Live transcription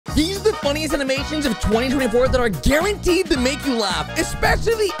funniest animations of 2024 that are guaranteed to make you laugh,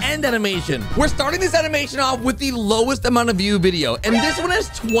 especially the end animation. We're starting this animation off with the lowest amount of view video, and this one has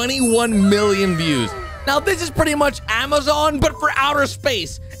 21 million views. Now, this is pretty much Amazon, but for outer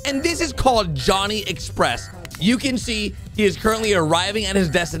space, and this is called Johnny Express. You can see he is currently arriving at his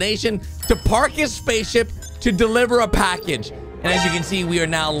destination to park his spaceship to deliver a package. And as you can see, we are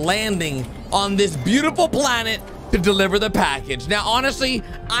now landing on this beautiful planet to deliver the package. Now, honestly,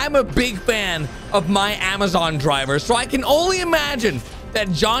 I'm a big fan of my Amazon driver, so I can only imagine that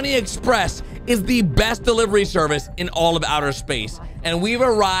Johnny Express is the best delivery service in all of outer space. And we've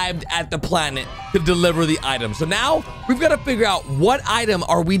arrived at the planet to deliver the item. So now we've got to figure out what item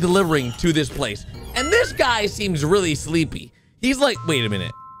are we delivering to this place. And this guy seems really sleepy. He's like, wait a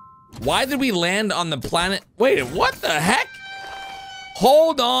minute. Why did we land on the planet? Wait, what the heck?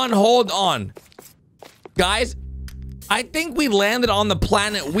 Hold on, hold on. Guys, I think we landed on the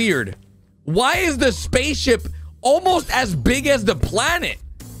planet weird. Why is the spaceship almost as big as the planet?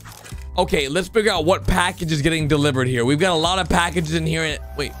 Okay, let's figure out what package is getting delivered here. We've got a lot of packages in here.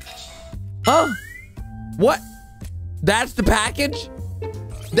 Wait. Huh? What? That's the package?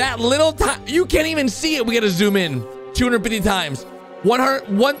 That little time, you can't even see it. We gotta zoom in 250 times.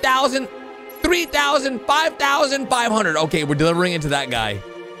 100, 1,000, 3,000, 5,500. Okay, we're delivering it to that guy,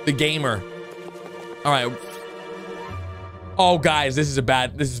 the gamer. All right. Oh, guys, this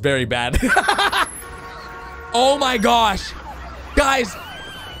is very bad. Oh my gosh. Guys,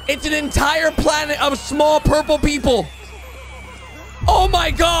 it's an entire planet of small purple people. Oh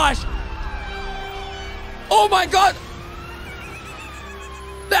my gosh. Oh my God.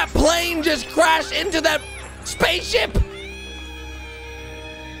 That plane just crashed into that spaceship.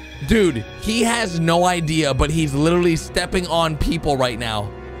 Dude, he has no idea, but he's literally stepping on people right now.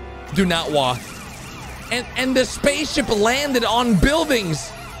 Do not walk. And the spaceship landed on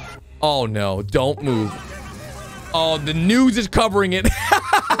buildings. Oh no, don't move. Oh, the news is covering it.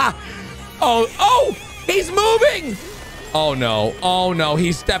 Oh, he's moving. Oh no,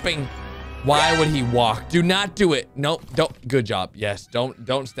 he's stepping. Why would he walk? Do not do it. Nope, don't. Good job. Yes,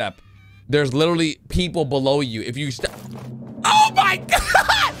 don't step. There's literally people below you. If you step. Oh my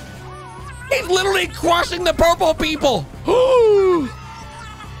God! He's literally crushing the purple people.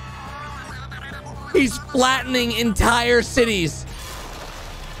 He's flattening entire cities.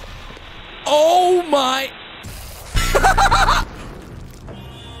 Oh my.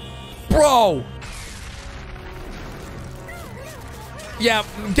 Bro. Yeah,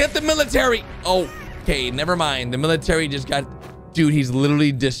 get the military. Oh, okay, never mind. The military just got... Dude, he's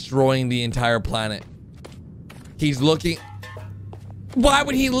literally destroying the entire planet. He's looking... Why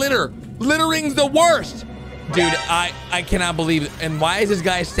would he litter? Littering's the worst. Dude, I cannot believe it. And why is this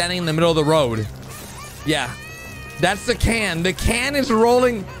guy standing in the middle of the road? Yeah, that's the can. The can is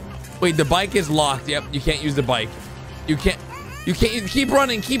rolling. Wait, the bike is locked. Yep, you can't use the bike. You can't. Keep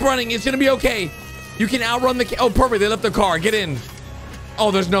running. Keep running. It's gonna be okay. You can outrun the... Oh, perfect. They left the car. Get in. Oh,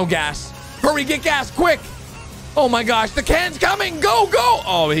 there's no gas. Hurry, get gas, quick. Oh my gosh, the can's coming. Go, go.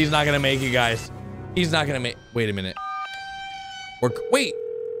 Oh, he's not gonna make it, guys. He's not gonna make... Wait a minute. Wait,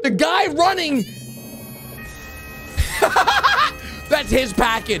 the guy running. That's his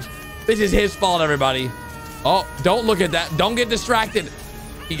package. This is his fault, everybody. Oh, don't look at that. Don't get distracted.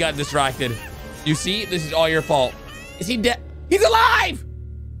 He got distracted. You see, this is all your fault. Is he dead? He's alive.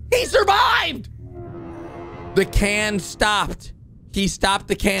 He survived. The can stopped. He stopped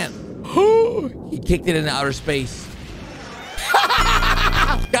the can. He kicked it into outer space.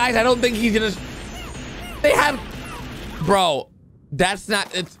 Guys, I don't think he's gonna... They have... Bro, that's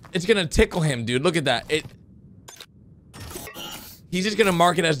not... It's gonna tickle him, dude. Look at that. He's just gonna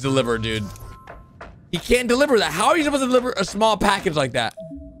mark it as delivered, dude. He can't deliver that. How are you supposed to deliver a small package like that?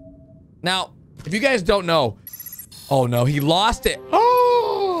 Now, if you guys don't know... Oh, no. He lost it.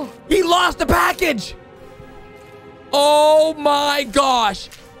 Oh! He lost the package! Oh my gosh.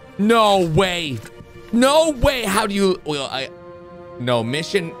 No way. No way. How do you... Well, no,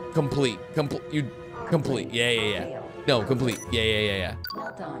 mission complete. Complete. Yeah. No, complete. Yeah.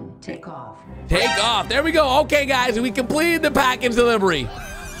 Well done. Take off. Take off. There we go. Okay, guys. We completed the package delivery.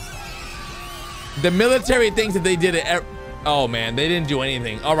 The military thinks that they did it. Oh, man. They didn't do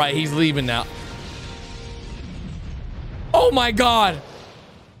anything. All right. He's leaving now. Oh, my God.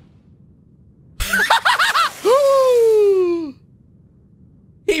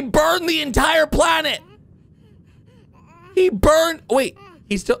 He burned the entire planet. He burned. Wait,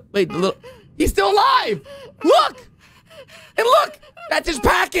 he's still. Wait, look. He's still alive. Look. And look. That's his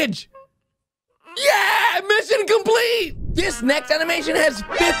package. Yeah, mission complete. This next animation has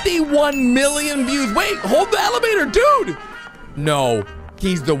 51 million views. Wait, hold the elevator, dude. No,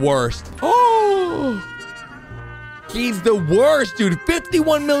 He's the worst. Oh, he's the worst, dude.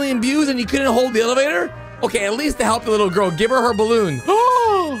 51 million views and you couldn't hold the elevator? Okay, at least to help the little girl, give her balloon.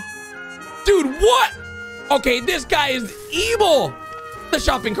 Oh, dude, what? Okay, this guy is evil. The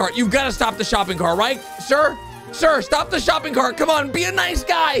shopping cart. You've got to stop the shopping cart, right? Sir? Sir, stop the shopping cart. Come on, be a nice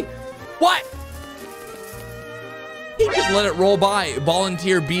guy. What? He just let it roll by.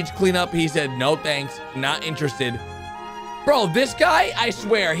 Volunteer beach cleanup. He said, no, thanks. Not interested. Bro, this guy, I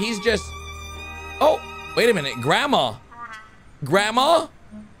swear, he's just... Oh, wait a minute. Grandma. Grandma?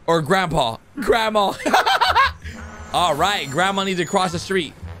 Or grandpa? Grandma. All right, grandma needs to cross the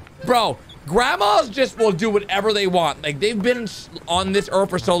street. Bro, grandmas just will do whatever they want. Like, they've been on this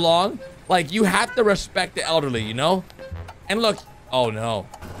earth for so long. Like, you have to respect the elderly, you know? And look, oh no.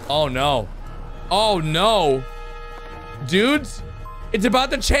 Oh no. Oh no. Dudes, it's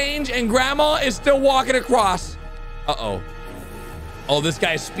about to change and grandma is still walking across. Uh-oh. Oh, this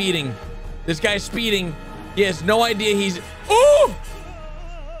guy's speeding. This guy's speeding. He has no idea he's... Oh!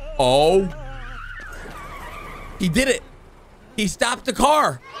 Oh. He did it. He stopped the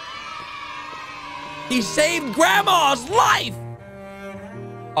car. He saved grandma's life.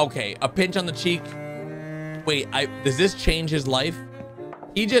 Okay, a pinch on the cheek. Wait, does this change his life?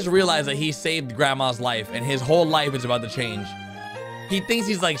 He just realized that he saved grandma's life and his whole life is about to change. He thinks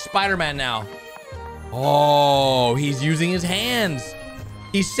he's like Spider-Man now. Oh, he's using his hands.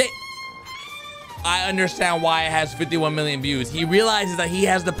 I understand why it has 51 million views. He realizes that he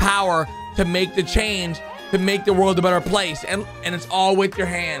has the power to make the change, to make the world a better place. And it's all with your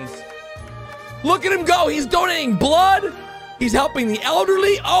hands. Look at him go. He's donating blood. He's helping the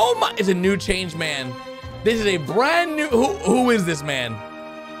elderly. Oh my, it's a new change man. This is a brand new, who is this man?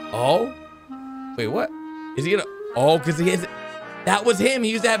 Oh, wait, what? Is he gonna, oh, because he has, that was him.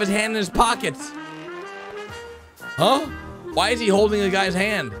 He used to have his hand in his pockets. Huh? Why is he holding the guy's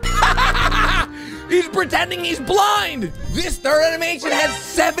hand? He's pretending he's blind. This third animation has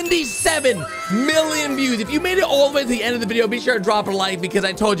 77 million views. If you made it all the way to the end of the video, be sure to drop a like because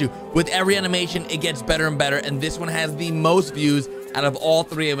I told you, with every animation, it gets better and better. And this one has the most views out of all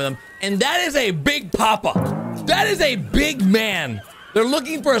three of them. And that is a big papa. That is a big man. They're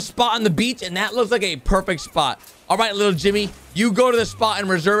looking for a spot on the beach, and that looks like a perfect spot. All right, little Jimmy, you go to the spot and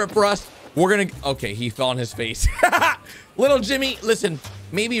reserve it for us. We're gonna, okay, he fell on his face. Little Jimmy, listen,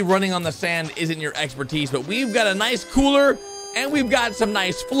 maybe running on the sand isn't your expertise, but we've got a nice cooler, and we've got some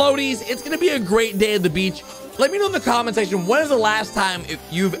nice floaties. It's gonna be a great day at the beach. Let me know in the comment section, when is the last time if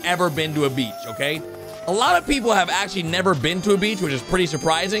you've ever been to a beach, okay? A lot of people have actually never been to a beach, which is pretty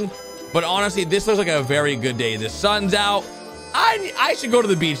surprising, but honestly, this looks like a very good day. The sun's out. I should go to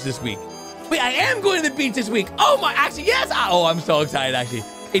the beach this week. Wait, I am going to the beach this week. Oh my, actually, yes. Oh, I'm so excited, actually.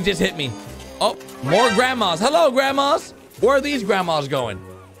 It just hit me. Oh, more grandmas. Hello, grandmas. Where are these grandmas going?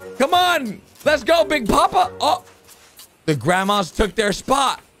 Come on, let's go, Big Papa. Oh, the grandmas took their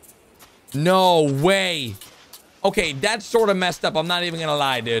spot. No way. Okay, that's sort of messed up. I'm not even gonna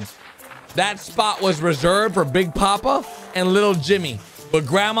lie, dude. That spot was reserved for Big Papa and Little Jimmy, but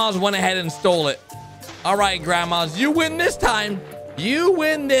grandmas went ahead and stole it. All right, grandmas, you win this time. You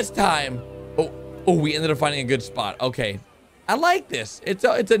win this time. Oh, we ended up finding a good spot. Okay, I like this. It's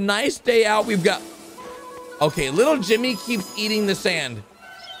a nice day out. We've got, okay, Little Jimmy keeps eating the sand.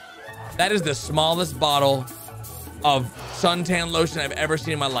 That is the smallest bottle of suntan lotion I've ever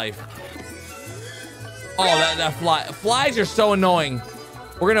seen in my life. Oh, that flies are so annoying.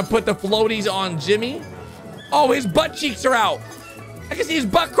 We're gonna put the floaties on Jimmy. Oh, his butt cheeks are out. I can see his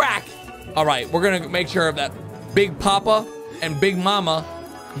butt crack. All right, we're gonna make sure that Big Papa and Big Mama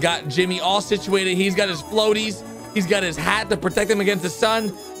got Jimmy all situated. He's got his floaties. He's got his hat to protect him against the sun,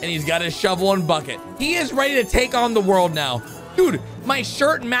 and he's got his shovel and bucket. He is ready to take on the world now. Dude, my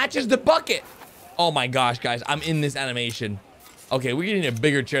shirt matches the bucket. Oh my gosh, guys, I'm in this animation. Okay, we need a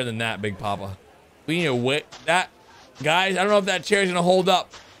bigger chair than that, Big Papa. We need to wait. That, guys, I don't know if that chair is gonna hold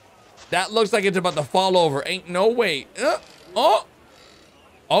up. That looks like it's about to fall over. Ain't no way. Oh,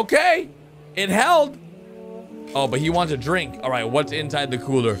 okay. It held. Oh, but he wants a drink. All right, what's inside the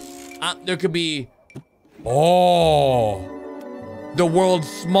cooler? There could be, oh, the world's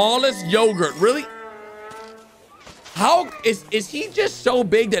smallest yogurt. Really? How is he just so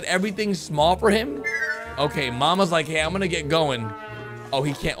big that everything's small for him? Okay, Mama's like, hey, I'm gonna get going. Oh,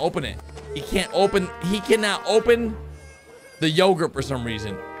 he can't open it. He cannot open the yogurt for some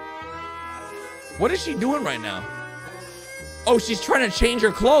reason. What is she doing right now? Oh, she's trying to change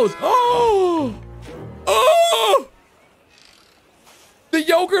her clothes. Oh, oh, the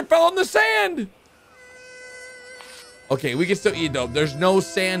yogurt fell in the sand. Okay, we can still eat though. There's no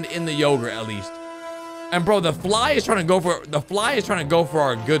sand in the yogurt at least. And bro, the fly is trying to go for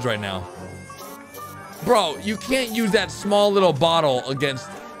our goods right now. Bro, you can't use that small little bottle against.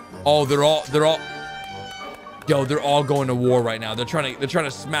 Oh, they're all. Yo, they're all going to war right now. They're trying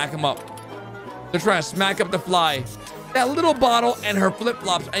to smack him up. They're trying to smack up the fly. That little bottle and her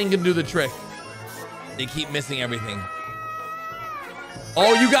flip-flops ain't gonna do the trick. They keep missing everything.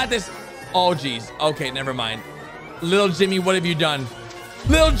 Oh, you got this. Oh, geez. Okay, never mind. Little Jimmy, what have you done?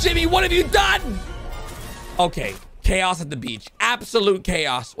 Little Jimmy, what have you done? Okay, chaos at the beach. Absolute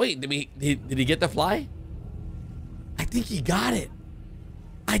chaos. Wait, did he get the fly? I think he got it.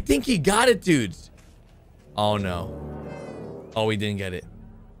 I think he got it, dudes. Oh, no. Oh, he didn't get it.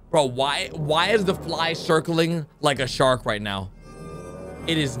 Bro, why is the fly circling like a shark right now?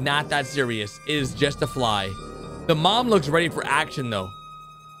 It is not that serious. It is just a fly. The mom looks ready for action, though.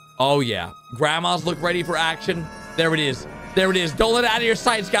 Oh, yeah. Grandmas look ready for action. There it is. There it is. Don't let it out of your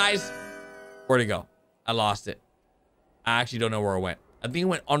sights, guys. Where'd it go? I lost it. I actually don't know where it went. I think it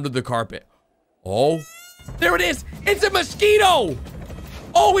went under the carpet. Oh, there it is. It's a mosquito.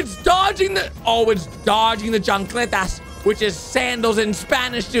 Oh, it's dodging the chancletas, which is sandals in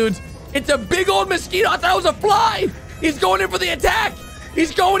Spanish, dudes. It's a big old mosquito. I thought it was a fly. He's going in for the attack.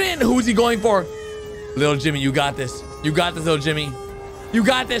 He's going in. Who's he going for? Little Jimmy, you got this. You got this, little Jimmy. You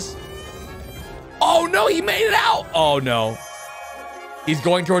got this. Oh, no, he made it out. Oh, no. He's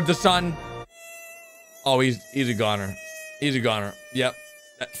going towards the sun. Oh, he's a goner. He's a goner. Yep.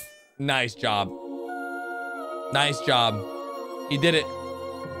 Nice job. Nice job. He did it.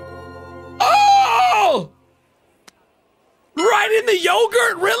 Oh! Right in the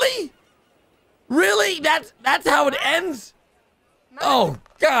yogurt? Really? Really? That's how it ends? Max. Oh,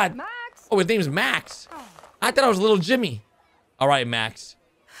 God. Max. Oh, his name's Max. I thought I was little Jimmy. All right, Max.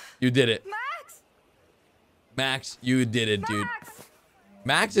 You did it. Max. Max, you did it, dude.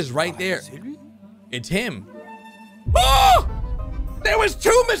 Max is right there. It's him. Oh! There was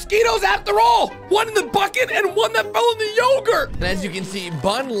 2 mosquitoes after all. One in the bucket and one that fell in the yogurt. And as you can see,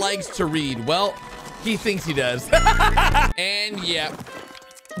 Bun likes to read. Well, he thinks he does. And yeah,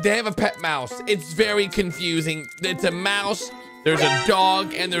 they have a pet mouse. It's very confusing. It's a mouse, there's a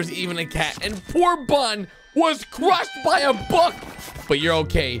dog, and there's even a cat. And poor Bun was crushed by a book. But you're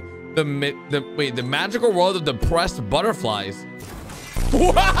okay. The magical world of depressed butterflies.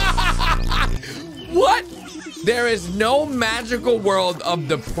 What? There is no magical world of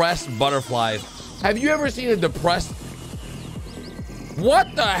depressed butterflies. Have you ever seen a depressed?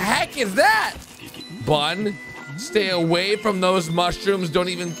 What the heck is that? Bun, stay away from those mushrooms. Don't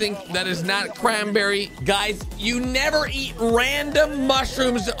even think that is not cranberry. Guys, you never eat random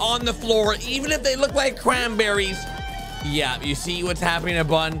mushrooms on the floor, even if they look like cranberries. Yeah, you see what's happening to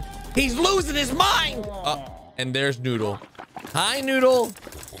Bun? He's losing his mind. And there's Noodle. Hi, Noodle.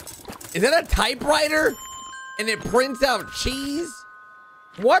 Is that a typewriter? And it prints out cheese?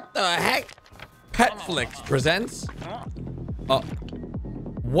 What the heck? Petflix presents.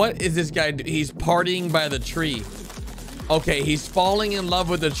 What is this guy do? He's partying by the tree. Okay, he's falling in love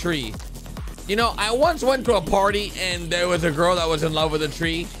with the tree. You know, I once went to a party and there was a girl that was in love with a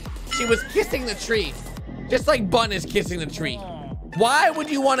tree. She was kissing the tree. Just like Bun is kissing the tree. Why would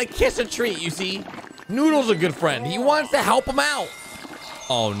you want to kiss a tree, you see? Noodle's a good friend. He wants to help him out.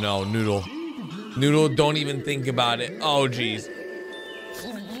 Oh no, Noodle. Noodle, don't even think about it. Oh, geez.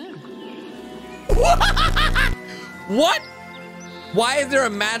 What? Why is there a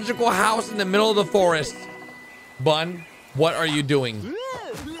magical house in the middle of the forest? Bun, what are you doing?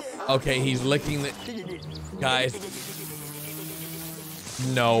 Okay, he's licking the... Guys.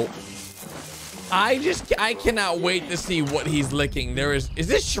 No. I cannot wait to see what he's licking. Is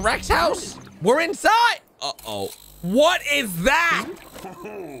this Shrek's house? We're inside. Uh-oh. What is that?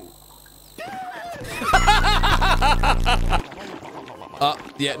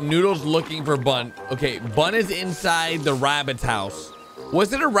 Yeah, Noodle's looking for Bun. Okay, Bun is inside the rabbit's house.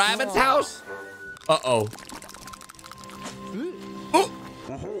 Was it a rabbit's house? Uh-oh. Oh.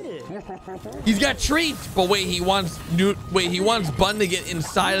 He's got treats, but wait, he wants Bun to get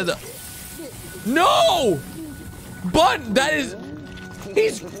inside of the... No! Bun, that is...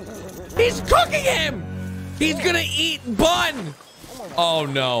 He's cooking him! He's gonna eat Bun! Oh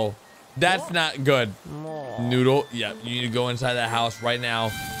no. That's not good. Noodle, yeah, you need to go inside that house right now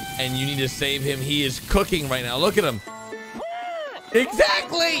and you need to save him. He is cooking right now. Look at him.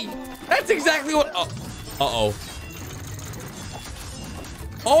 Exactly. That's exactly what. Uh-oh.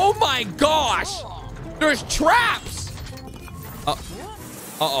 Oh my gosh. There's traps.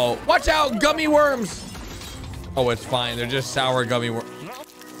 Uh-oh. Watch out, gummy worms. Oh, it's fine. They're just sour gummy worms.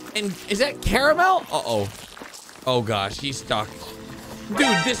 And is that caramel? Uh-oh. Oh gosh, he's stuck.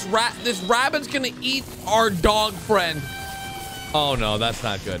 Dude, this rabbit's gonna eat our dog friend. Oh no, that's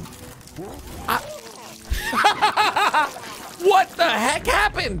not good. What the heck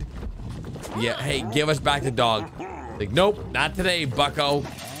happened? Yeah, hey, give us back the dog. Like, nope, not today, bucko.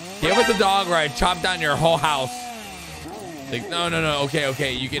 Give us the dog or I chop down your whole house. Like, no.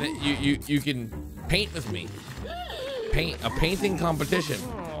 Okay. You can paint with me. A painting competition.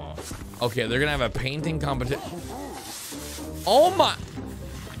 Okay, they're gonna have a painting competition. Oh my.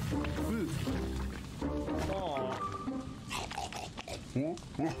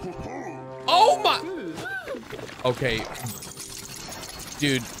 Oh my. Okay.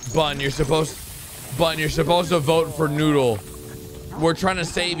 Dude, Bun, you're supposed to vote for Noodle. We're trying to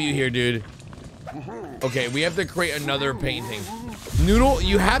save you here, dude. Okay, we have to create another painting. Noodle,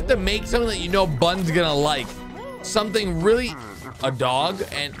 you have to make something that you know Bun's gonna like. Something really... A dog?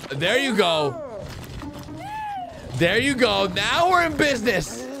 And there you go. There you go. Now we're in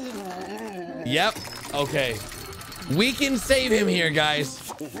business. Yep. Okay. We can save him here, guys.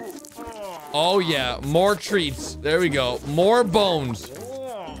 Oh, yeah. More treats. There we go. More bones.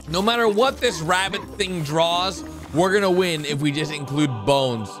 No matter what this rabbit thing draws, we're gonna win if we just include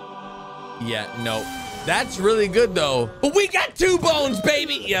bones. Yeah, no. That's really good, though. But we got 2 bones,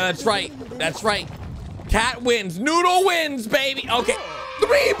 baby. Yeah, that's right. That's right. Cat wins. Noodle wins, baby. Okay.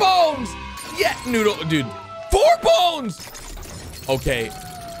 3 bones. Yeah, Noodle. Dude, 4 bones. Okay.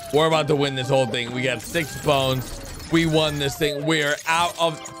 We're about to win this whole thing. We got 6 bones. We won this thing. We're out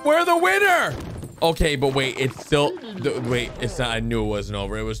of... We're the winner. Okay, but wait. It's still... Wait, it's not... I knew it wasn't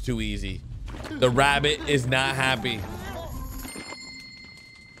over. It was too easy. The rabbit is not happy.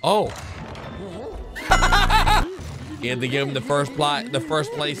 Oh. You had to give him the first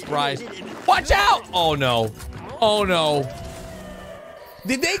place prize. Watch out! Oh no. Oh no.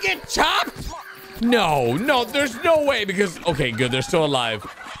 Did they get chopped? No, there's no way because... Okay, good. They're still alive.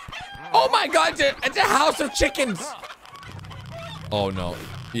 Oh my God, it's a house of chickens. Oh no.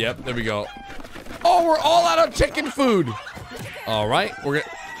 Yep, there we go. Oh, we're all out of chicken food. All right, we're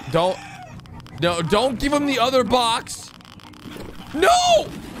gonna... Don't give him the other box. No!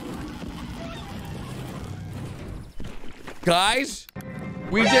 Guys,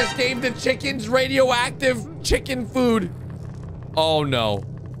 we just gave the chickens radioactive chicken food. Oh no.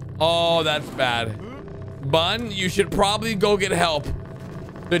 Oh, that's bad. Bun, you should probably go get help.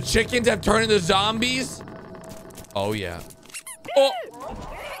 The chickens have turned into zombies. Oh yeah. Oh.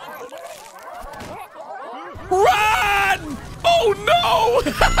 Run! Oh no!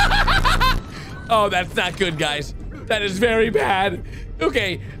 Oh, that's not good, guys. That is very bad.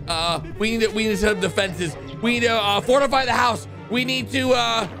 Okay, we need to set up defenses. We need to fortify the house. We need to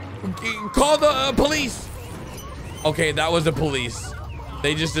call the police. Okay, that was the police.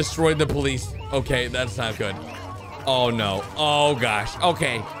 They just destroyed the police. Okay, that's not good. Oh no. Oh gosh.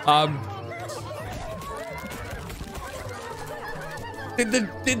 Okay. Did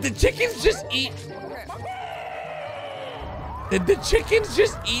the chickens just eat? Did the chickens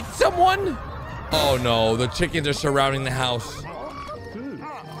just eat someone? Oh no, the chickens are surrounding the house.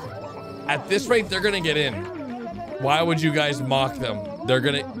 At this rate, they're gonna get in. Why would you guys mock them? They're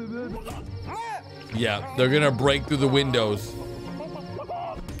gonna... Yeah, they're gonna break through the windows.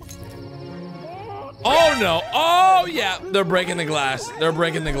 Oh no, oh yeah, they're breaking the glass. They're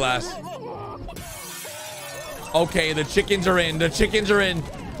breaking the glass. Okay, the chickens are in, the chickens are in.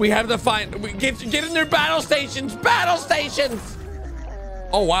 We have to find, get in their battle stations, battle stations.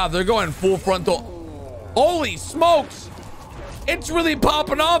 Oh wow, they're going full frontal. Holy smokes. It's really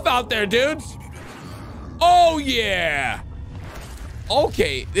popping off out there, dudes. Oh yeah.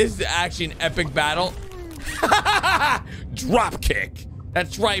 Okay, this is actually an epic battle. Drop kick.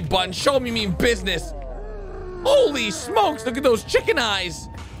 That's right, Bun. Show me mean business. Holy smokes, look at those chicken eyes.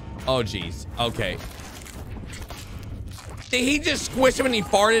 Oh geez. Okay. Did he just squish him and he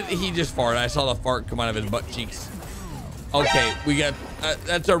farted? He just farted. I saw the fart come out of his butt cheeks. Okay, we got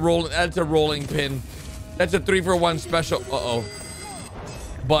that's a rolling pin. That's a 3-for-1 special. Uh-oh.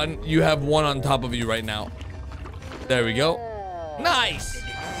 Bun, you have one on top of you right now. There we go. Nice.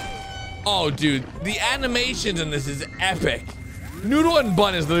 Oh, dude, the animations in this is epic. Noodle and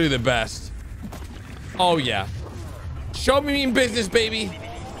Bun is literally the best. Oh yeah. Show me mean business, baby.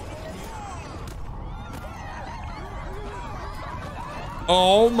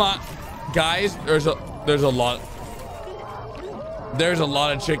 Oh my, guys, there's a lot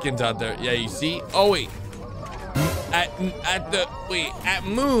of chickens out there. Yeah, you see? Oh wait. At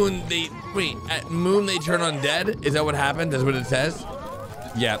Moon they turn undead. Is that what happened? That's what it says.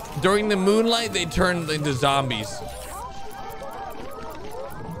 Yeah, during the moonlight they turn into zombies.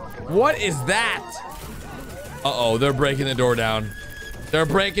 What is that? Uh-oh, they're breaking the door down. They're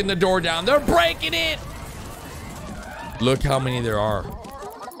breaking the door down. They're breaking it. Look how many there are.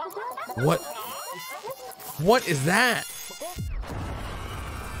 What is that?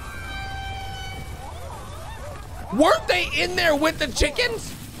 Weren't they in there with the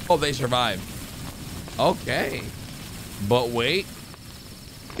chickens? Oh, they survived. Okay. But wait.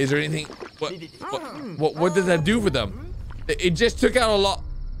 Is there anything? What does that do for them? It just took out a lot.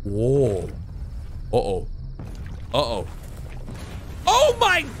 Whoa. Uh-oh. Uh-oh. Oh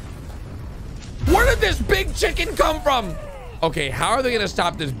my! Where did this big chicken come from? Okay, how are they gonna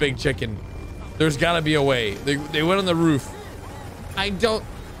stop this big chicken? There's gotta be a way. They went on the roof. I don't...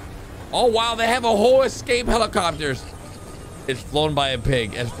 Oh wow, they have a whole escape helicopters. It's flown by a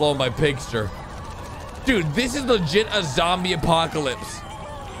pig. It's flown by Pigster. Dude, this is legit a zombie apocalypse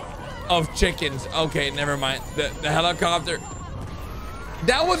of chickens. Okay, never mind. The helicopter.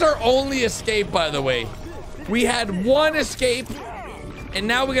 That was our only escape, by the way. We had one escape, and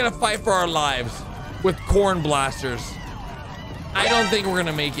now we gotta fight for our lives with corn blasters. I don't think we're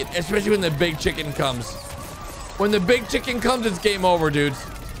gonna make it, especially when the big chicken comes. When the big chicken comes, it's game over, dudes.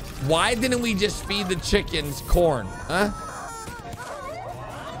 Why didn't we just feed the chickens corn, huh?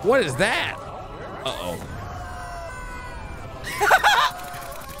 What is that? Uh-oh.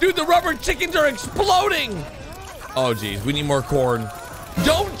 Dude, the rubber chickens are exploding. Oh, geez, we need more corn.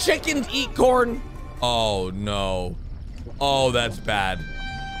 Don't chickens eat corn? Oh, no. Oh, that's bad.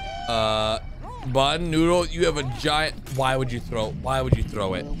 Bun, Noodle, you have a giant... Why would you throw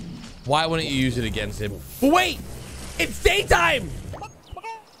it? Why wouldn't you use it against him? Wait! It's daytime!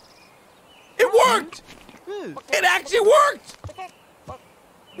 It worked! It actually worked!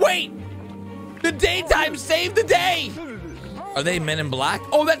 Wait! The daytime saved the day! Are they Men in Black?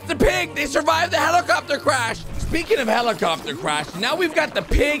 Oh, that's the pig! They survived the helicopter crash! Speaking of helicopter crash, now we've got the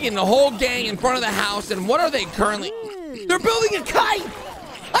pig and the whole gang in front of the house, and what are they currently... They're building a kite!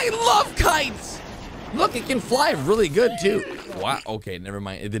 I love kites! Look, it can fly really good, too. Wow, okay, never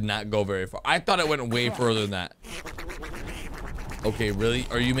mind. It did not go very far. I thought it went way further than that. Okay, really?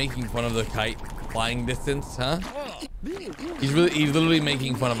 Are you making fun of the kite flying distance, huh? He's literally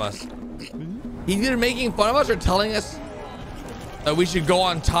making fun of us. He's either making fun of us or telling us that we should go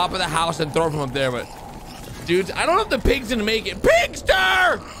on top of the house and throw it from up there, but dudes, I don't know if the pig's gonna make it.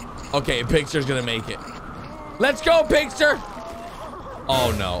 Pigster! Okay, Pigster's gonna make it. Let's go, Pigster!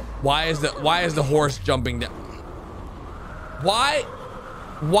 Oh no. Why is the horse jumping down? Why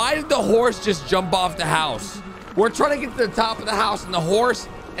did the horse just jump off the house? We're trying to get to the top of the house and the horse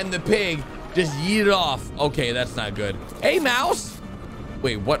and the pig just yeet it off. Okay, that's not good. Hey, mouse.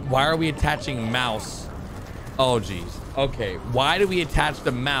 Wait, what? Why are we attaching mouse? Oh, geez. Okay, why do we attach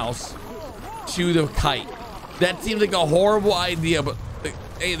the mouse to the kite? That seems like a horrible idea, but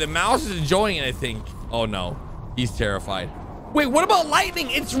hey, the mouse is enjoying it, I think. Oh no, he's terrified. Wait, what about lightning?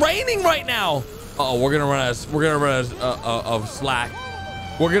 It's raining right now. Uh oh, we're gonna run out of slack.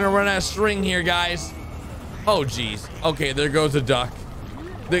 We're gonna run out of string here, guys. Oh geez. Okay, there goes the duck.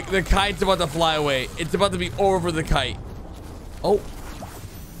 The kite's about to fly away. It's about to be over the kite. Oh.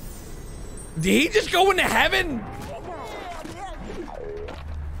 Did he just go into heaven?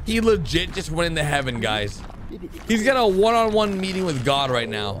 He legit just went into heaven, guys. He's got a one-on-one meeting with God right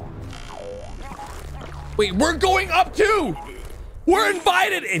now. Wait, we're going up too. We're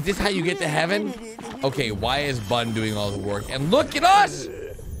invited. Is this how you get to heaven? Okay, why is Bun doing all the work? And look at us.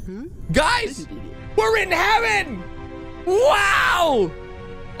 Guys, we're in heaven. Wow.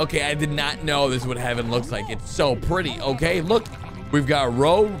 Okay, I did not know this is what heaven looks like. It's so pretty. Okay, look. We've got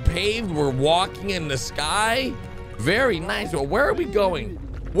road paved. We're walking in the sky. Very nice. Well, where are we going?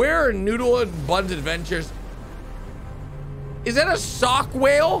 Where are Noodle and Bun's adventures? Is that a sock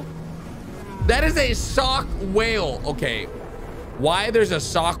whale? That is a sock whale. Okay. Why there's a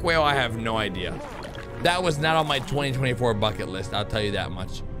sock whale, I have no idea. That was not on my 2024 bucket list. I'll tell you that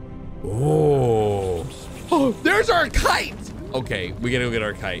much. Oh, there's our kite. Okay, we gotta go get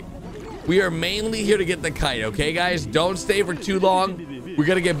our kite. We are mainly here to get the kite, okay, guys? Don't stay for too long. We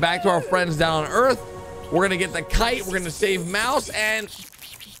gotta get back to our friends down on Earth. We're gonna get the kite. We're gonna save Mouse, and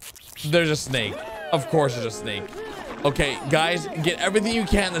there's a snake. Of course there's a snake. Okay, guys, get everything you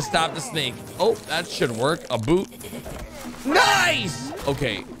can to stop the snake. Oh, that should work. A boot. Nice!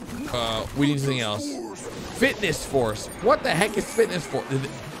 Okay, we need something else. Fitness Force. What the heck is Fitness Force?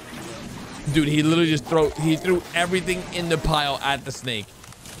 Dude, he literally just threw everything in the pile at the snake.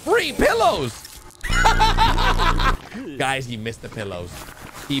 Free pillows! Guys, he missed the pillows.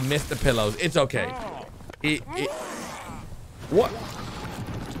 He missed the pillows. It's okay. What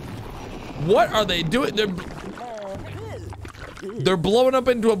are they doing? They're blowing up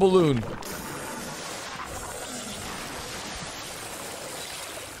into a balloon.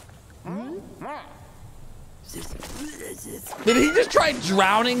 Did he just try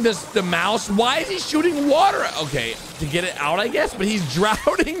drowning the mouse? Why is he shooting water? Okay, to get it out, I guess, but he's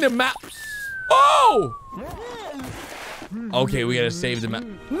drowning the mouse. Oh! Okay, we gotta save the mouse.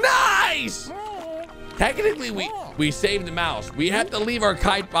 Nice! Technically, we saved the mouse. We had to leave our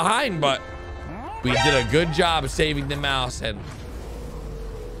kite behind, but we did a good job of saving the mouse. And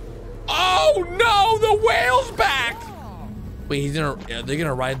oh no, the whale's back! Wait, are they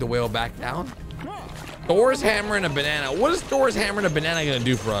gonna ride the whale back down? Thor's hammer and a banana. What is Thor's hammer and a banana gonna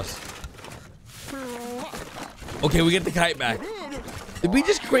do for us? Okay, we get the kite back. Did we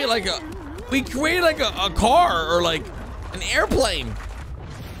just create like we created like a car or like an airplane?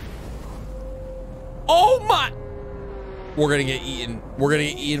 Oh my! We're gonna get eaten. We're gonna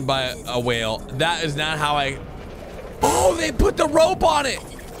get eaten by a whale. That is not how I... Oh, they put the rope on it.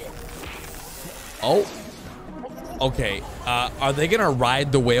 Oh. Okay, are they gonna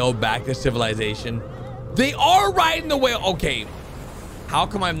ride the whale back to civilization? They are riding the whale. Okay, how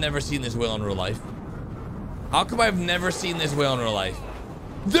come I've never seen this whale in real life? How come I've never seen this whale in real life?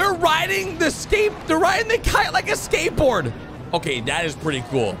 They're riding they're riding the kite like a skateboard. Okay, that is pretty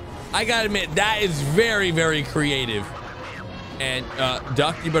cool. I gotta admit, that is very, very creative. And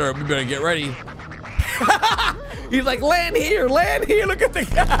Duck, you better get ready. He's like, land here, look at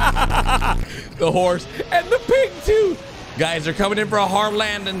the horse and the pig too. Guys, they're coming in for a hard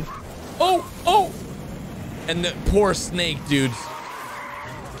landing. Oh, and the poor snake, dudes.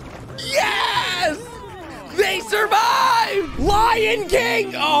 Yes! They survived! Lion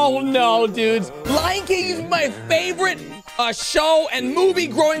King! Oh no, dudes. Lion King is my favorite show and movie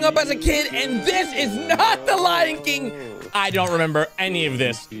growing up as a kid, and this is not the Lion King. I don't remember any of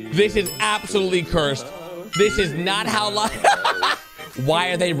this. This is absolutely cursed. This is not how Why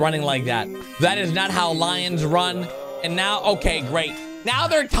are they running like that? That is not how lions run. And now, okay, great. Now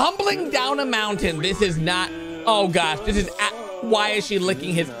they're tumbling down a mountain. This is not, oh gosh, this is, why is she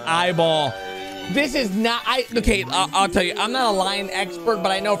licking his eyeball? This is not, okay, I'll tell you, I'm not a lion expert,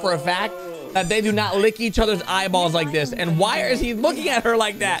 but I know for a fact that they do not lick each other's eyeballs like this. And why is he looking at her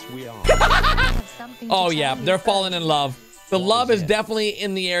like that? Oh yeah, they're falling in love. The love is definitely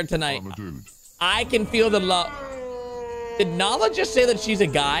in the air tonight. I can feel the love. Did Nala just say that she's a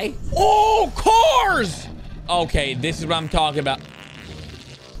guy? Oh, cars! Okay, this is what I'm talking about.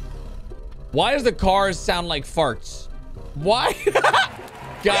 Why does the cars sound like farts? Why?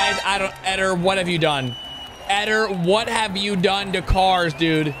 Guys, I don't... Eder, what have you done? Eder, what have you done to Cars,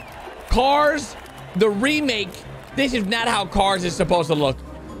 dude? Cars, the remake. This is not how Cars is supposed to look.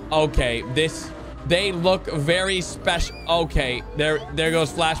 Okay, they look very special. Okay, there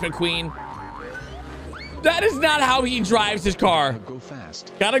goes Flash McQueen. That is not how he drives his car. Gotta go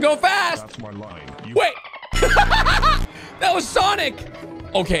fast. Gotta go fast. That's my line. Wait. That was Sonic.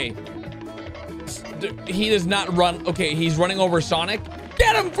 Okay. He does not run. Okay, he's running over Sonic.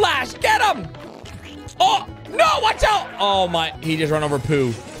 Get him, Flash. Get him. Oh, no, watch out. Oh, my. He just ran over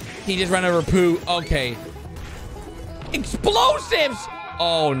Pooh. He just ran over Pooh. Okay. Explosives.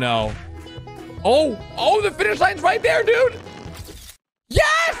 Oh, no. Oh, the finish line's right there, dude.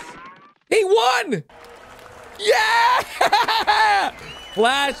 Yes. He won. Yeah!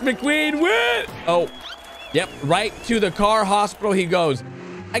 Flash McQueen win! Oh, yep, right to the car hospital he goes.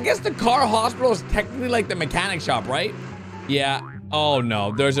 I guess the car hospital is technically like the mechanic shop, right? Yeah. Oh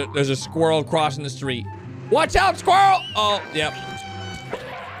no, there's a squirrel crossing the street. Watch out, squirrel! Oh, yep.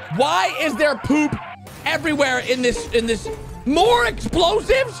 Why is there poop everywhere in this? More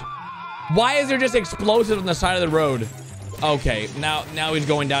explosives? Why is there just explosives on the side of the road? Okay, now he's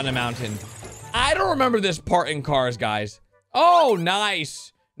going down the mountain. I don't remember this part in Cars, guys. Oh,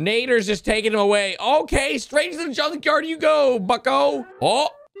 nice. Nader's just taking him away. Okay, straight to the junkyard you go, bucko.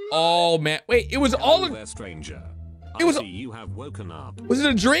 Oh, man. Wait, it was all a... stranger. It was... You have woken up. Was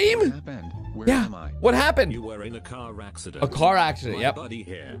it a dream? What happened? Where am I? What happened? You were in a car accident. A car accident, yep. My buddy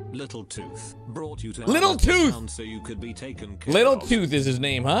here, Little Tooth, brought you to Little Tooth. So you could be taken care Little of. Tooth is his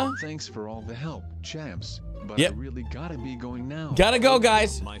name, huh? Thanks for all the help, champs. But I really gotta be going now. Gotta go,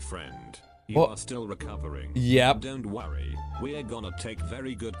 guys. My friend. You are still recovering. Yep. Don't worry. We're gonna take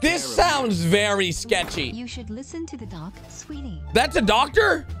very good care of you. This sounds very sketchy. You should listen to the doc, sweetie. That's a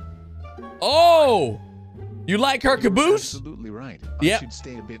doctor? Oh. You like her caboose? Absolutely right. I should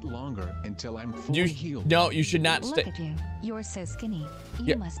stay a bit longer until I'm fully healed. No, you should not stay. Look at you. You're so skinny.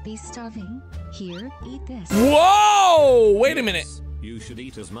 You must be starving. Here, eat this. Whoa! Wait a minute. You should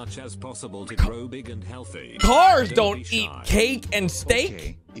eat as much as possible to grow big and healthy. Cars don't eat cake and steak.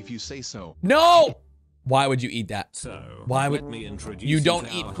 Okay, if you say so. No. Why would you eat that? So, why would you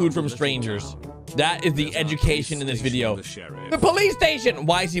don't eat food from strangers? That is the education in this video. The police station.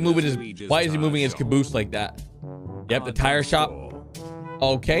 Why is he moving his caboose like that? Yep, the tire shop.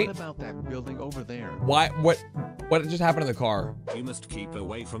 Okay. What about that building over there? Why? What just happened to the car? You must keep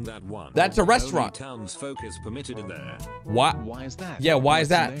away from that one. That's a restaurant. Only townsfolk is permitted in there. What? Why is that? Yeah, why is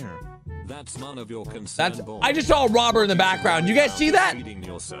that? That's none of your concern. I just saw a robber in the background. You guys see that? Feeding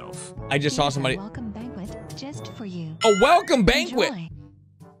yourself. I just saw somebody. Welcome banquet just for you. A welcome banquet. Enjoy.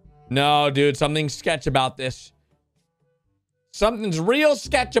 No, dude, something's sketch about this. Something's real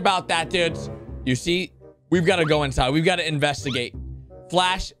sketch about that, dudes. You see, we've got to go inside. We've got to investigate.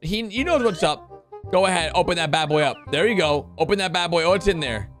 Flash, he knows what's up. Go ahead, open that bad boy up. There you go. Open that bad boy. Oh, it's in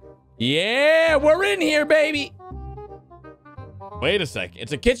there. Yeah, we're in here, baby. Wait a sec.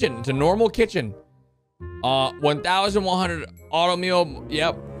 It's a kitchen. It's a normal kitchen. 1,100 auto meal.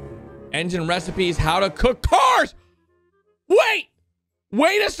 Yep. Engine recipes. How to cook cars.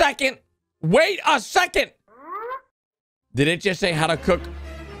 Wait a second. Wait a second. Did it just say how to cook?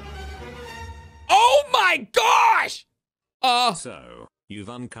 Oh my gosh. So you've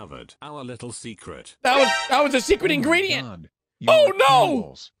uncovered our little secret. That was a secret ingredient. Oh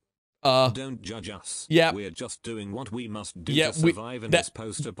no. Don't judge us. Yeah. We're just doing what we must do Yeah, to survive in this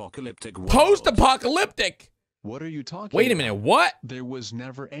post-apocalyptic world. Post-apocalyptic? What are you talking Wait a about? minute, what? There was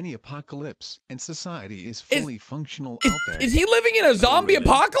never any apocalypse, and society is fully functional out there. Is he living in a zombie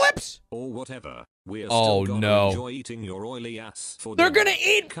apocalypse? Or whatever. We're Oh, still gonna no. enjoy eating your oily ass for They're dinner. gonna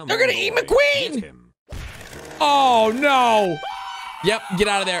eat Come they're on, gonna eat boy, McQueen. get him. Oh no. Yep, get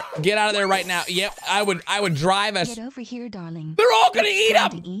out of there. Get out of there right now. Yep, I would drive us. Get over here, darling. They're all gonna eat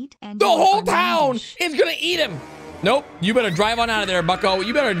Time him. to eat and The do whole our main town dish. is gonna eat him. Nope, you better drive on out of there, bucko.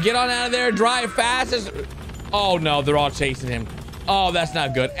 You better get on out of there, drive fast as... Oh no, they're all chasing him. Oh, that's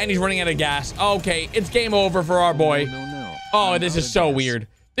not good. And he's running out of gas. Okay, it's game over for our boy. No. Oh, this is so weird.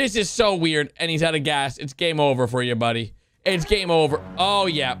 This is so weird. And he's out of gas. It's game over for you, buddy. It's game over. Oh,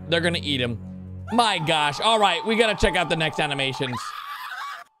 yeah. They're going to eat him. My gosh. All right. We got to check out the next animations.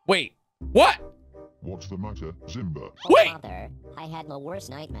 Wait. What? What's the matter, Zimba? Wait. Father, I had the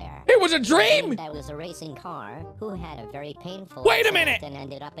worst nightmare. It was a dream. That was a racing car who had a very painful Wait a accident minute. and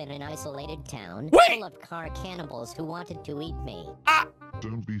ended up in an isolated town Wait. full of car cannibals who wanted to eat me.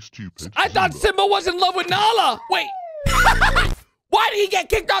 Don't be stupid. I thought Zimba. Simba was in love with Nala. Wait. Why did he get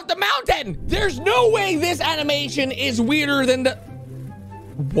kicked off the mountain? There's no way this animation is weirder than the...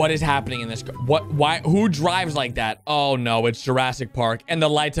 What is happening in this car? Why? Who drives like that? Oh, no. It's Jurassic Park. And the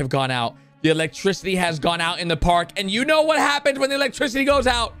lights have gone out. The electricity has gone out in the park. And you know what happens when the electricity goes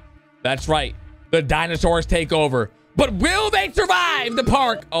out? That's right. The dinosaurs take over. But will they survive the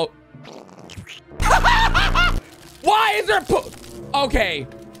park? Oh. Why is there poop? Okay.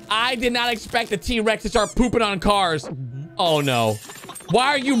 I did not expect the T-Rex to start pooping on cars. Oh, no. Why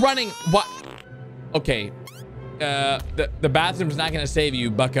are you running? What? Okay. The bathroom's not going to save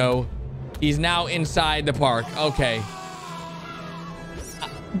you, bucko. He's now inside the park. Okay.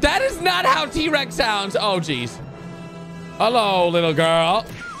 That is not how T-Rex sounds. Oh, jeez. Hello, little girl.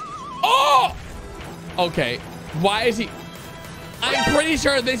 Oh! Okay. Why is he... I'm pretty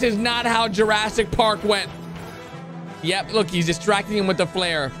sure this is not how Jurassic Park went. Yep, look, he's distracting him with the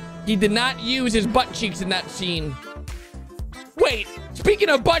flare. He did not use his butt cheeks in that scene. Wait, speaking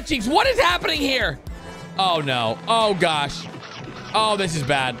of butt cheeks, what is happening here? Oh, no. Oh, gosh. Oh, this is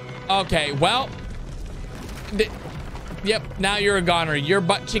bad. Okay, well... Yep, now you're a goner. Your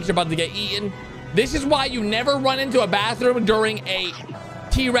butt cheeks are about to get eaten. This is why you never run into a bathroom during a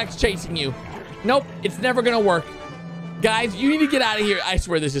T-Rex chasing you. Nope, it's never gonna work. Guys, you need to get out of here. I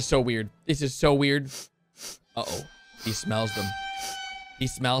swear this is so weird. This is so weird. Uh-oh. He smells them. He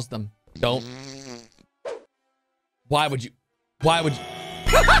smells them. Don't. Why would you? Why would you?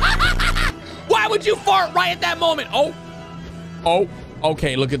 Why would you fart right at that moment? Oh. Oh.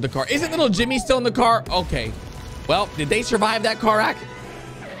 Okay, look at the car. Isn't little Jimmy still in the car? Okay. Well, did they survive that car accident?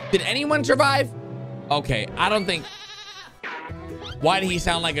 Did anyone survive? Okay, I don't think... Why did he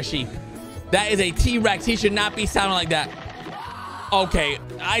sound like a sheep? That is a T-Rex. He should not be sounding like that. Okay,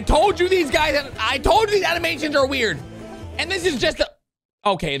 I told you these guys... I told you these animations are weird. And this is just a...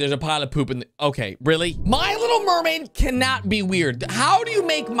 Okay, there's a pile of poop in the... Okay, really? My Little Mermaid cannot be weird. How do you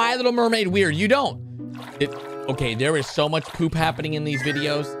make My Little Mermaid weird? You don't. Okay, there is so much poop happening in these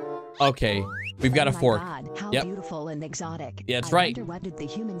videos. Okay. We've got a fork. God, how Yep. beautiful and exotic. Yeah, that's I right. wonder what did the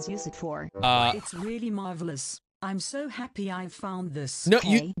humans use it for? It's really marvelous. I'm so happy I found this. No,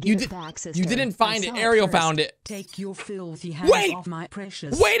 Okay, you give it back, sister. you didn't find I it. saw Ariel first. found it. Take your filthy hands Wait! off my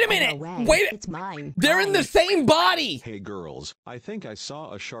precious. Wait a No minute. way. Wait. It's mine. They're in the same body. Hey girls, I think I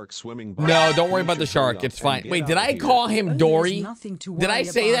saw a shark swimming by. No, don't worry You about the should hurry shark. up It's and fine. get Wait, out did of I here. call him Oh, Dory? there's nothing to Did I worry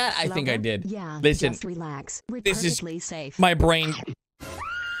say about, that? I think I lover. did. Yeah, Listen, just relax. We're this is perfectly safe. my brain.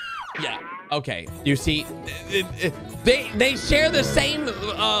 Yeah. Okay, you see, they share the same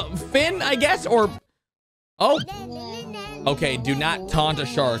fin, I guess, or okay. Do not taunt a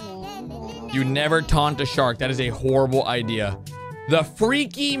shark. You never taunt a shark. That is a horrible idea. The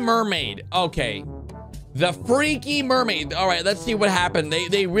freaky mermaid. Okay, the freaky mermaid. All right, let's see what happened.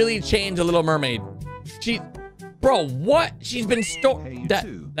 They really changed the Little Mermaid. Bro, what? She's been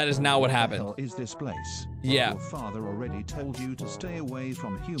that is not what happened. What the hell is this place? Yeah. Your father already told you to stay away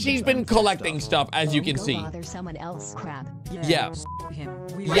from humans. She's been collecting stuff, as you can see. Go bother someone else, crab. Yeah.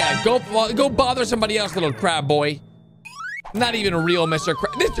 Yeah, Go bother somebody else, little crab boy. Not even a real Mr.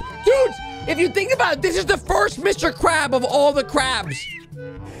 Crab. Dudes, if you think about it, this is the first Mr. Crab of all the crabs.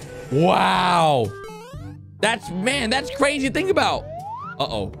 Wow. That's crazy to think about.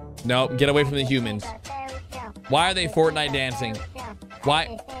 Uh-oh. No, get away from the humans. Why are they Fortnite dancing?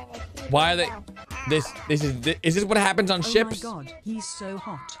 Why are they? Is this what happens on ships? Oh my God, he's so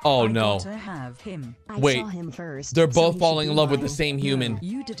hot. Oh I no. gotta have him. Wait, I saw him first, they're so both he falling should in be love with the mine. same human.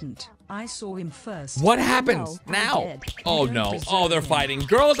 You didn't. I saw him first. What happens No, I now? did. Oh Don't no. preserve Oh, they're him. fighting.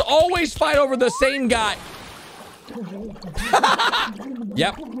 Girls always fight over the same guy.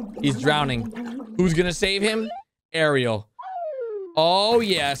 Yep, he's drowning. Who's gonna save him? Ariel. Oh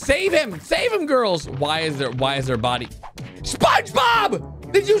yeah, save him, girls. Why is their body?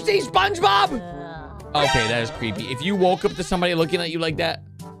 SpongeBob! Did you see SpongeBob? Okay, that is creepy. If you woke up to somebody looking at you like that.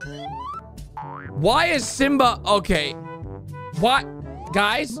 Why is Simba? Okay. What?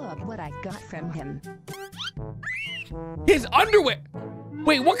 Guys? Look what I got from him. His underwear.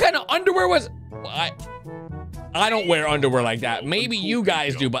 Wait, what kind of underwear was? I don't wear underwear like that. Maybe you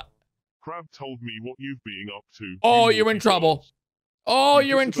guys do, but. Crab told me what you've been up to. Oh, you're in trouble. Oh,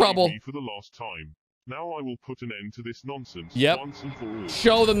 you're in trouble. Me for the last time. Now I will put an end to this nonsense. Yep. Once and for all.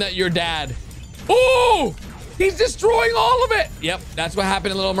 Show them that you're dad. Oh, he's destroying all of it. Yep, that's what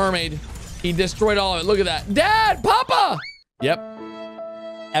happened to Little Mermaid. He destroyed all of it. Look at that. Dad, Papa. Yep.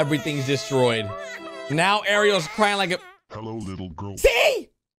 Everything's destroyed. Now Ariel's crying like a... Hello, little girl. See?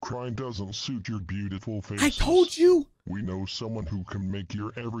 Crying doesn't suit your beautiful face. I told you. We know someone who can make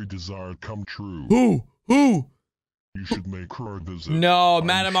your every desire come true. Who? You should make her a visit. No, I'm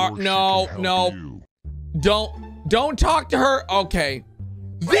Madam sure Ar- she no, can help no. you. Don't talk to her. Okay.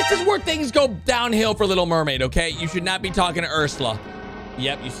 This is where things go downhill for Little Mermaid, okay? You should not be talking to Ursula.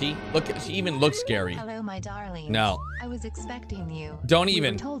 Yep, you see? Look, she even looks scary. Hello, my darling. No. I was expecting you. Don't We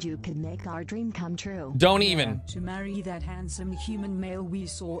even. were told you could make our dream come true. Don't even. To marry that handsome human male we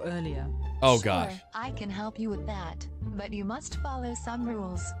saw earlier. Oh, Sure, gosh. I can help you with that, but you must follow some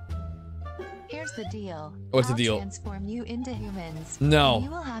rules. Here's the deal. What's the I'll deal? transform you into humans. No. And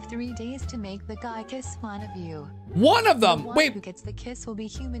you will have 3 days to make the guy kiss one of you. One of The them. one Wait. who gets the kiss will be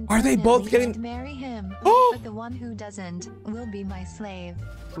human. Are they both permanently getting- and marry him? Oh. But the one who doesn't will be my slave.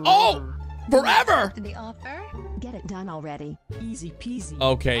 Oh, forever. The offer? Get it done already. Easy peasy.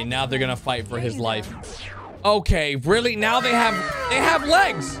 Okay, now they're gonna fight for his life. Okay, really? Now they have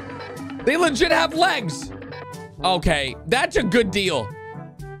legs. They legit have legs. Okay, that's a good deal.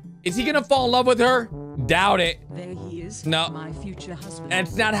 Is he gonna fall in love with her? Doubt it. There he is. No. My future husband.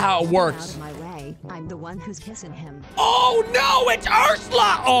 That's not how it Out works. of my way. I'm the one who's kissing him. Oh no, it's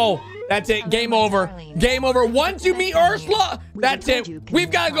Ursula! Oh, that's it. Game over. Game over. Once you meet Ursula, that's it. We've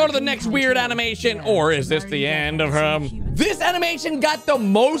got to go to the next weird animation. Or is this the end of him? This animation got the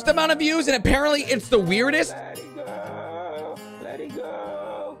most amount of views, and apparently it's the weirdest.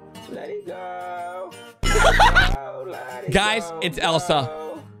 Guys, it's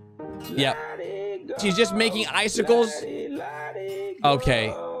Elsa. Yep. She's just making icicles.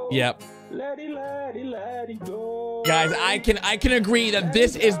 Okay. Yep. Guys, I can agree that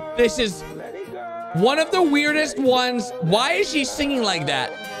this is one of the weirdest ones. Why is she singing like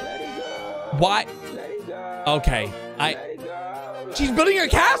that? Why? Okay. She's building her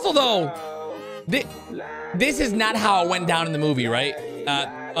castle though. This is not how it went down in the movie, right?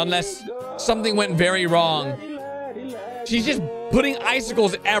 Unless something went very wrong. She's just putting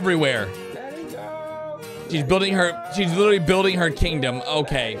icicles everywhere. She's literally building her kingdom.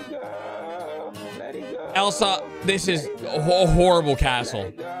 Okay. Elsa, this is a horrible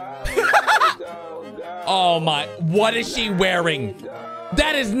castle. Oh my, what is she wearing?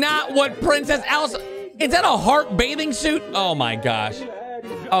 That is not what Princess Elsa, is that a heart bathing suit? Oh my gosh.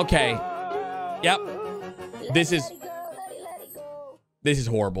 Okay. Yep. This is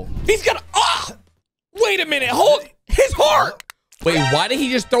horrible. He's gonna, wait a minute, hold, his heart. Wait, why did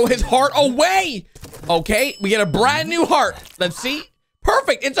he just throw his heart away? Okay, we get a brand new heart. Let's see.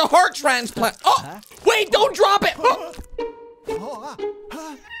 Perfect, it's a heart transplant. Oh, wait, don't drop it.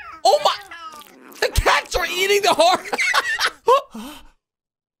 Oh my, the cats are eating the heart.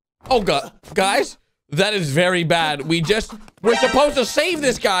 Oh, God. Guys, that is very bad. We're supposed to save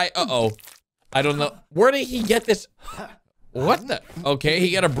this guy. Uh-oh. I don't know. Where did he get this? What the? Okay,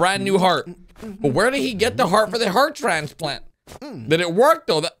 he got a brand new heart. But where did he get the heart for the heart transplant? Did it work,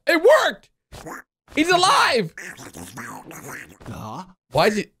 though? It worked! He's alive! Why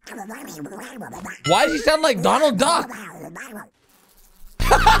does he sound like Donald Duck?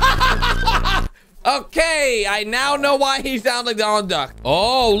 Okay, I now know why he sounds like Donald Duck.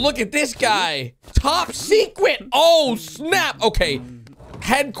 Oh, look at this guy. Top secret. Oh, snap. Okay.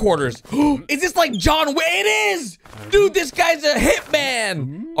 Headquarters. Is this like John Wick? It is. Dude, this guy's a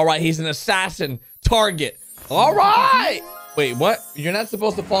hitman. All right, he's an assassin. Target. All right. Wait, what? You're not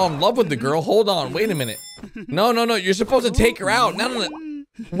supposed to fall in love with the girl. Hold on. Wait a minute. No. You're supposed to take her out. No.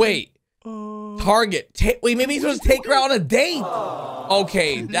 Wait. Target. Wait, maybe he's supposed to take her out on a date.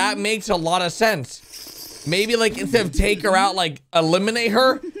 Okay, that makes a lot of sense. Maybe like instead of take her out, like eliminate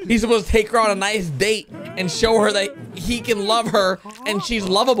her, he's supposed to take her on a nice date and show her that he can love her and she's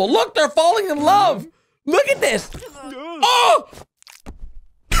lovable. Look, they're falling in love. Look at this. Oh!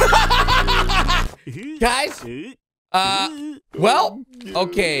 Guys, well,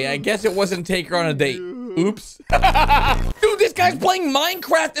 okay, I guess it wasn't take her on a date. Oops. Dude, this guy's playing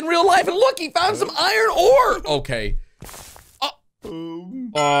Minecraft in real life, and look, he found some iron ore. Okay.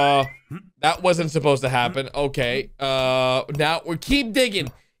 That wasn't supposed to happen. Okay. Now we keep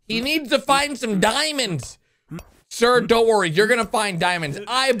digging. He needs to find some diamonds. Sir, don't worry. You're gonna find diamonds.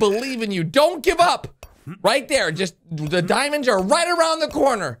 I believe in you. Don't give up. Right there. Just the diamonds are right around the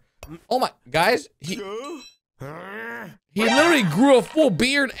corner. Oh my, guys. He literally grew a full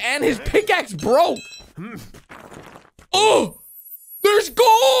beard and his pickaxe broke. Oh, there's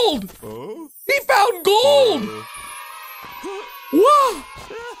gold. He found gold. Whoa.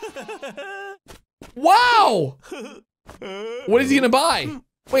 Wow. What is he gonna buy?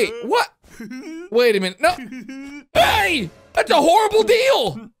 Wait, what? Wait a minute. No. Hey, that's a horrible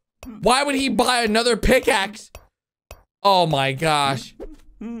deal. Why would he buy another pickaxe? Oh my gosh.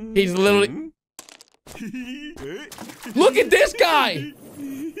 He's literally... Look at this guy.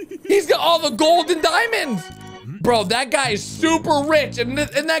 He's got all the gold and diamonds. Bro, that guy is super rich. And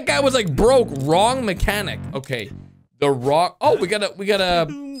that guy was like broke. Wrong mechanic. Okay. The wrong... Oh, we got a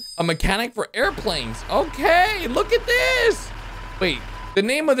mechanic for airplanes. Okay, look at this. Wait, the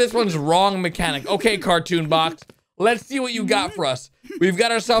name of this one's Wrong Mechanic. Okay, Cartoon Box. Let's see what you got for us. We've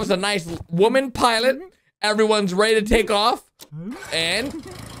got ourselves a nice woman pilot. Everyone's ready to take off. And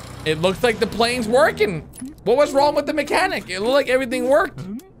it looks like the plane's working. What was wrong with the mechanic? It looked like everything worked.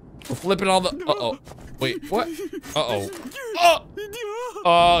 We're flipping all the... Uh-oh. Wait, what? Uh-oh.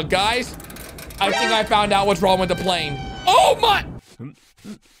 Oh! Guys, I think I found out what's wrong with the plane. Oh, my...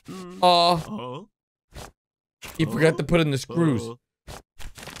 He forgot to put in the screws.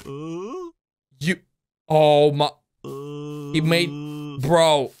 Oh, my... He made...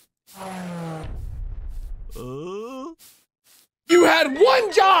 Bro. You had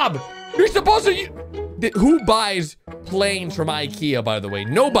one job! You're supposed to... Who buys planes from IKEA, by the way?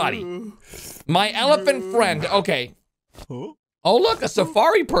 Nobody. My elephant friend. Okay. Oh, look, a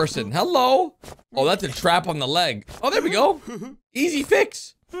safari person. Hello. Oh, that's a trap on the leg. Oh, there we go. Easy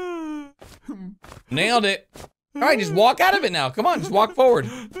fix. Nailed it. All right, just walk out of it now. Come on, just walk forward.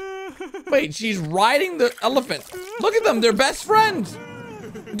 Wait, she's riding the elephant. Look at them. They're best friends.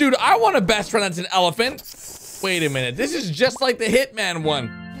 Dude, I want a best friend that's an elephant. Wait a minute. This is just like the Hitman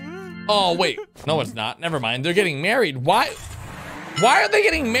one. Oh, wait. No, it's not. Never mind. They're getting married. Why are they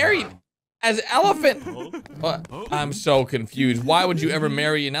getting married as elephant? What? I'm so confused. Why would you ever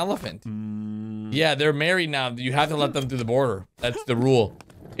marry an elephant? Yeah, they're married now. You have to let them through the border. That's the rule.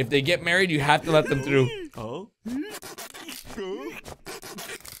 If they get married, you have to let them through.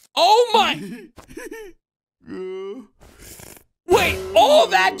 Oh my! Wait, all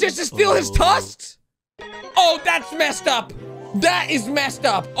that just to steal his tusks? Oh, that's messed up. That is messed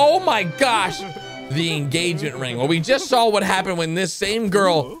up. Oh my gosh. The engagement ring. Well, we just saw what happened when this same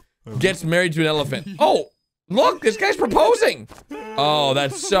girl gets married to an elephant. Oh, look, this guy's proposing. Oh,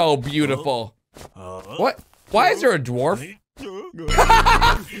 that's so beautiful. What? Why is there a dwarf?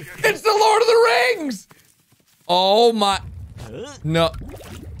 It's the Lord of the Rings. Oh my. No.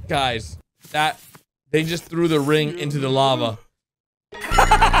 Guys, they just threw the ring into the lava.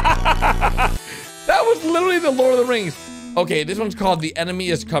 That was literally the Lord of the Rings. Okay, this one's called The Enemy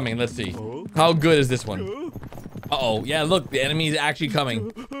is Coming. Let's see. How good is this one? Uh-oh. Yeah, look, the enemy is actually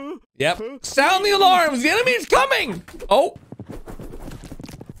coming. Yep. Sound the alarms. The enemy is coming. Oh.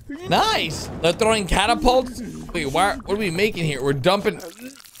 Nice. They're throwing catapults. Wait, what are we making here? We're dumping.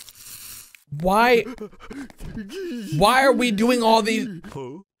 Why are we doing all these?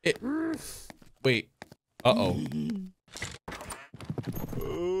 Wait. Uh-oh.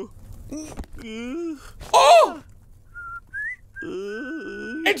 Oh!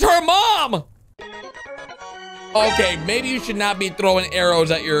 It's her mom! Okay, maybe you should not be throwing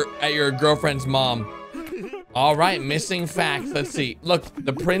arrows at your girlfriend's mom. All right, missing facts. Let's see. Look,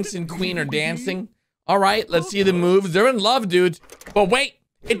 the prince and queen are dancing. All right, let's see the moves. They're in love, dudes. But wait,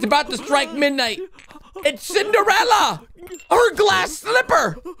 it's about to strike midnight. It's Cinderella! Her glass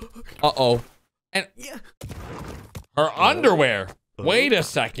slipper! Uh-oh. And her underwear. Wait a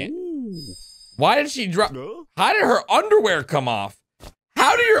second. Why did she drop? How did her underwear come off?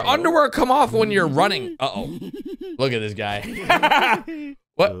 How did your underwear come off when you're running? Uh-oh. Look at this guy.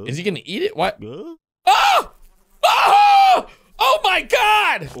 What? Is he gonna eat it? What? Oh! Oh! Oh my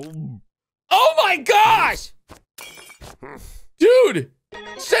God! Oh my gosh! Dude!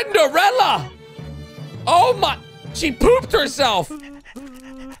 Cinderella! Oh my! She pooped herself!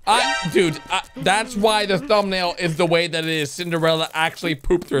 Dude, that's why the thumbnail is the way that it is. Cinderella actually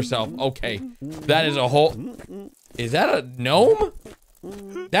pooped herself. Okay. That is a whole... Is that a gnome?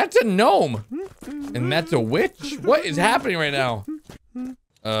 That's a gnome. And that's a witch? What is happening right now?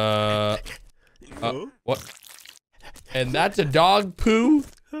 What? And that's a dog poo?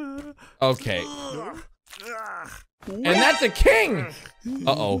 Okay. And that's a king!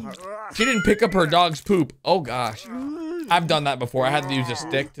 Uh-oh. She didn't pick up her dog's poop. Oh, gosh. I've done that before. I had to use a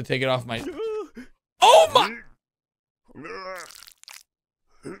stick to take it off my... Oh, my...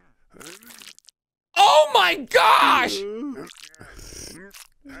 Oh, my gosh!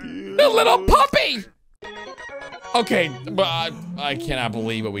 The little puppy! Okay, but I cannot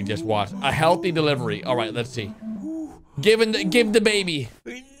believe what we just watched. A healthy delivery. All right, let's see. Give the baby.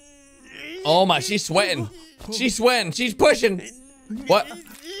 Oh, my, she's sweating. She's sweating. She's pushing. What?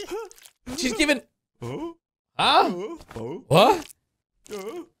 She's giving... Huh? What?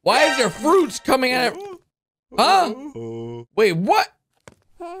 Why is there fruits coming out of... Huh? Wait, what?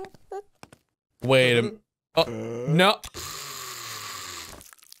 Wait a minute. No.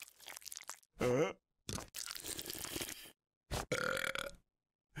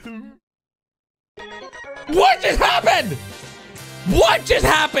 What just happened? What just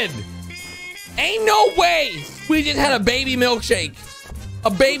happened? Ain't no way. We just had a baby milkshake. A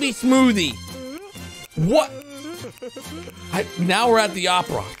baby smoothie. What? Now we're at the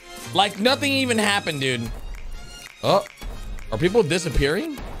opera. Like nothing even happened, dude. Oh, are people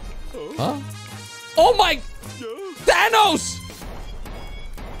disappearing? Huh? Oh my, Thanos!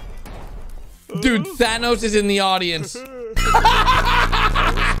 Dude, Thanos is in the audience.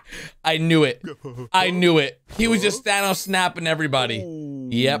 I knew it. I knew it. He was just Thanos snapping everybody.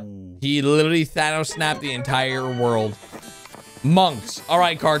 Yep. He literally Thanos snapped the entire world. Monks. All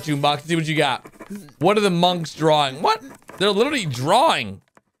right, Cartoon Box, see what you got. What are the monks drawing? What? They're literally drawing.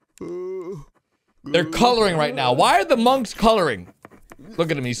 They're coloring right now. Why are the monks coloring?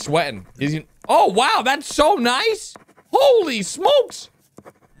 Look at him, he's sweating. Oh, wow, that's so nice. Holy smokes.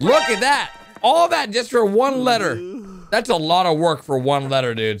 Look at that. All that just for one letter. That's a lot of work for one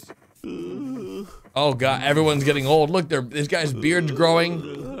letter, dudes. Oh, God, everyone's getting old. Look, this guy's beard's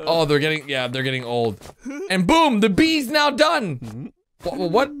growing. Oh, they're getting old. And boom, the bee's now done.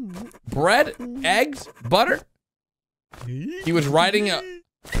 What? Bread? Eggs? Butter? He was riding a...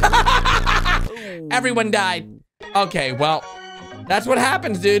 Everyone died. Okay, well, that's what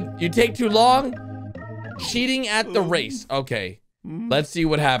happens, dude. You take too long. Cheating at the race. Okay, let's see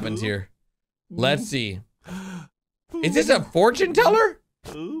what happens here. Let's see. Is this a fortune teller?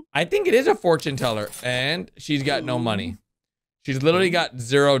 I think it is a fortune teller. And she's got no money. She's literally got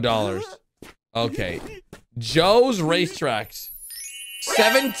 $0. Okay. Joe's Racetracks.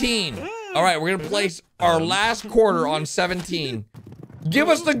 17. All right, we're gonna place our last quarter on 17. Give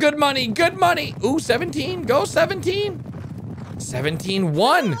us the good money, good money. Ooh, 17, go 17. 17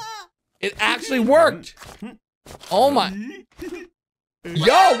 won. It actually worked. Oh my.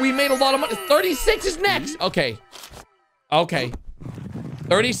 Yo, we made a lot of money. 36 is next. Okay. Okay.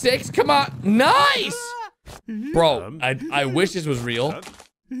 36, come on. Nice. Bro, I wish this was real.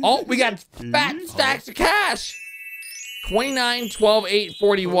 Oh, we got fat stacks of cash. 29, 12, 8,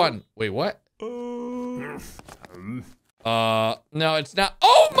 41. Wait, what? No, it's not.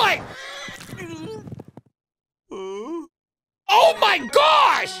 Oh my! Oh my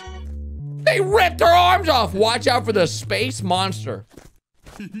gosh! They ripped her arms off. Watch out for the space monster.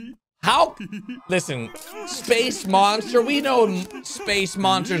 How? Listen, space monster. We know space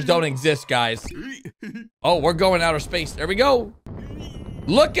monsters don't exist, guys. Oh, we're going outer space. There we go.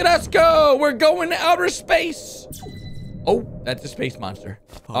 Look at us go. We're going to outer space. Oh, that's a space monster.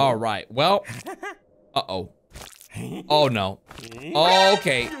 All right. Well, uh-oh. Oh, no.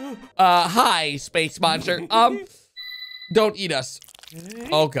 Okay. Hi, space monster. Don't eat us.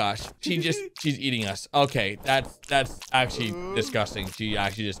 Oh, gosh. She's eating us. Okay, that's actually disgusting. She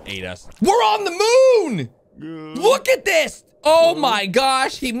actually just ate us. We're on the moon! Look at this! Oh, my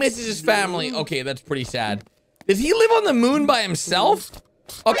gosh. He misses his family. Okay, that's pretty sad. Does he live on the moon by himself?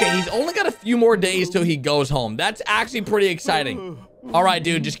 Okay, he's only got a few more days till he goes home. That's actually pretty exciting. All right,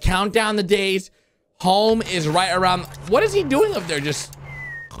 dude, just count down the days. Home is right around. What is he doing up there? Just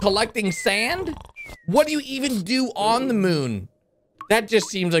collecting sand? What do you even do on the moon? That just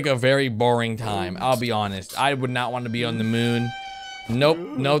seems like a very boring time. I'll be honest. I would not want to be on the moon. Nope,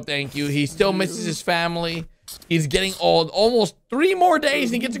 no thank you. He still misses his family. He's getting old. Almost 3 more days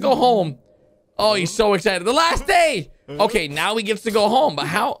and he gets to go home. Oh, he's so excited. The last day. Okay, now he gets to go home. But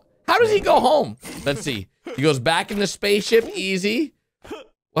how does he go home? Let's see. He goes back in the spaceship. Easy.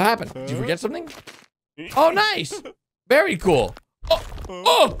 What happened? Did you forget something? Oh, nice. Very cool.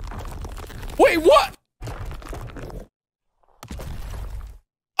 Oh. Wait, what?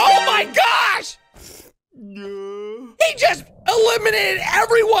 Oh my gosh! He just eliminated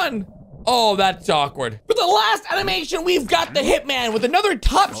everyone! Oh, that's awkward. For the last animation, we've got the Hitman with another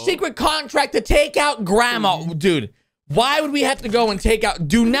top secret contract to take out Grandma. Dude, why would we have to go and take out...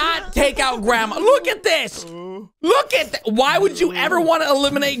 Do not take out Grandma. Look at this! Look at that! Why would you ever want to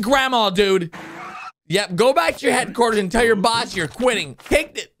eliminate Grandma, dude? Yep, go back to your headquarters and tell your boss you're quitting.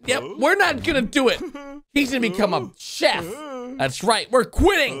 Take it. Yep, we're not gonna do it. He's gonna become a chef. That's right, we're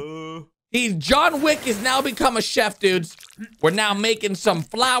quitting. John Wick has now become a chef, dudes. We're now making some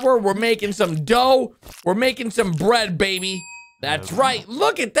flour. We're making some dough. We're making some bread, baby. That's right,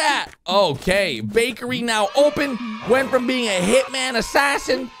 look at that. Okay, bakery now open. Went from being a hitman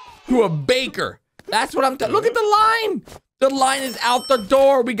assassin to a baker. That's what I'm talking. Look at the line. The line is out the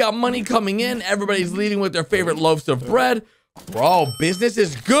door. We got money coming in. Everybody's leaving with their favorite loaves of bread. Bro, business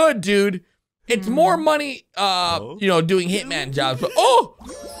is good, dude. It's more money, you know, doing hitman jobs. But, oh,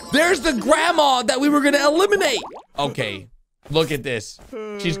 there's the grandma that we were going to eliminate. Okay, look at this.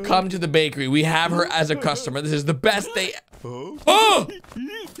 She's come to the bakery. We have her as a customer. This is the best day. Oh,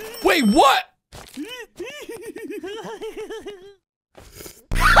 wait, what?